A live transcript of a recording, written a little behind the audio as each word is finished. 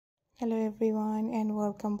Hello everyone and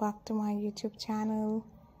welcome back to my YouTube channel.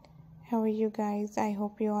 How are you guys? I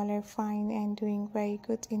hope you all are fine and doing very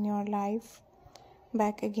good in your life.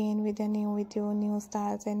 Back again with a new video, new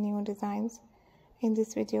styles and new designs. In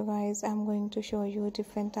this video guys, I'm going to show you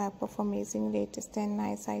different type of amazing, latest and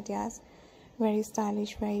nice ideas. Very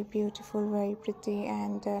stylish, very beautiful, very pretty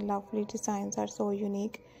and lovely designs are so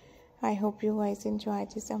unique. I hope you guys enjoy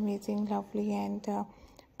this amazing, lovely and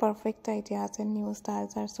perfect ideas and new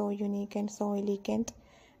styles are so unique and so elegant.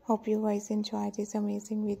 Hope you guys enjoy this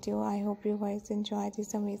amazing video. I hope you guys enjoy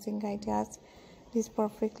these amazing ideas. These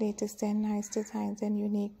perfect, latest and nice designs and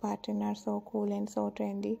unique pattern are so cool and so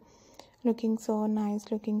trendy. Looking so nice,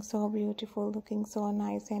 looking so beautiful, looking so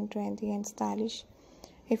nice and trendy and stylish.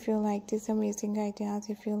 If you like these amazing ideas,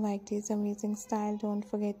 if you like this amazing style, don't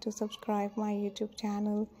forget to subscribe my YouTube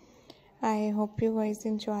channel. I hope you guys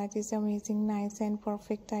enjoy these amazing, nice and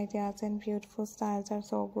perfect ideas and beautiful styles are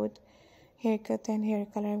so good. Haircut and hair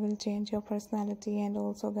color will change your personality and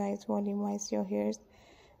also guys volumize your hairs.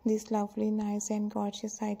 These lovely, nice and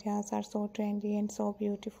gorgeous ideas are so trendy and so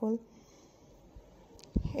beautiful.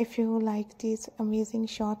 If you like these amazing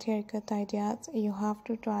short haircut ideas, you have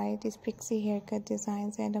to try these pixie haircut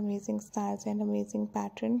designs and amazing styles and amazing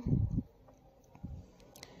pattern.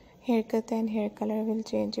 Haircut and hair color will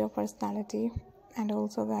change your personality and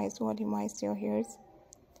also guys volumize your hairs.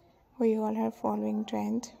 We all are following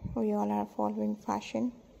trend, we all are following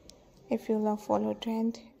fashion. If you love follow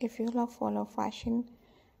trend, if you love follow fashion,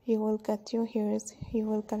 you will cut your hairs, you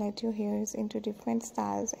will collect your hairs into different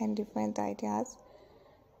styles and different ideas.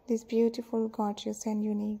 These beautiful, gorgeous and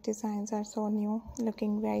unique designs are so new,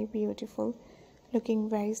 looking very beautiful, looking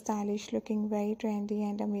very stylish, looking very trendy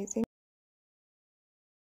and amazing.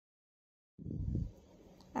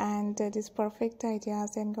 And these perfect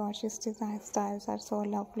ideas and gorgeous design styles are so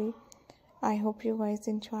lovely. I hope you guys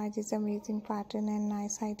enjoy this amazing pattern and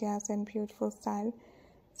nice ideas and beautiful style.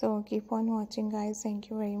 So keep on watching guys. Thank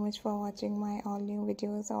you very much for watching my all new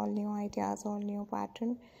videos, all new ideas, all new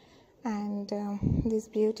pattern. And these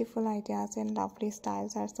beautiful ideas and lovely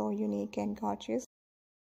styles are so unique and gorgeous.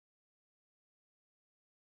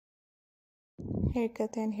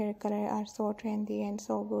 Haircut and hair color are so trendy and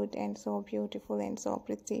so good and so beautiful and so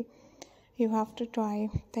pretty. You have to try.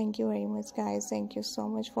 Thank you very much guys. Thank you so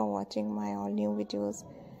much for watching my all new videos.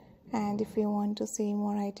 And if you want to see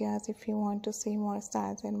more ideas, if you want to see more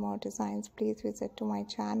styles and more designs, please visit to my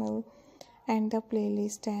channel and the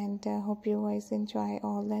playlist. And hope you guys enjoy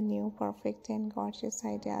all the new perfect and gorgeous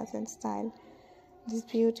ideas and style. These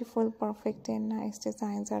beautiful, perfect and nice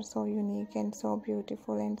designs are so unique and so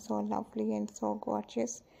beautiful and so lovely and so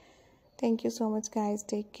gorgeous. Thank you so much guys.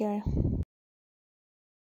 Take care.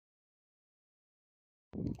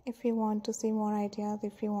 If you want to see more ideas,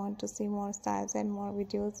 if you want to see more styles and more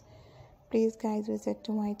videos, please guys visit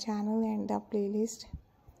to my channel and the playlist.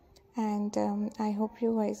 And I hope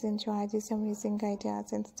you guys enjoy these amazing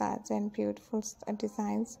ideas and styles and beautiful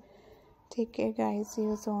designs. Take care guys. See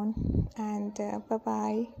you soon and bye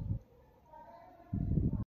bye.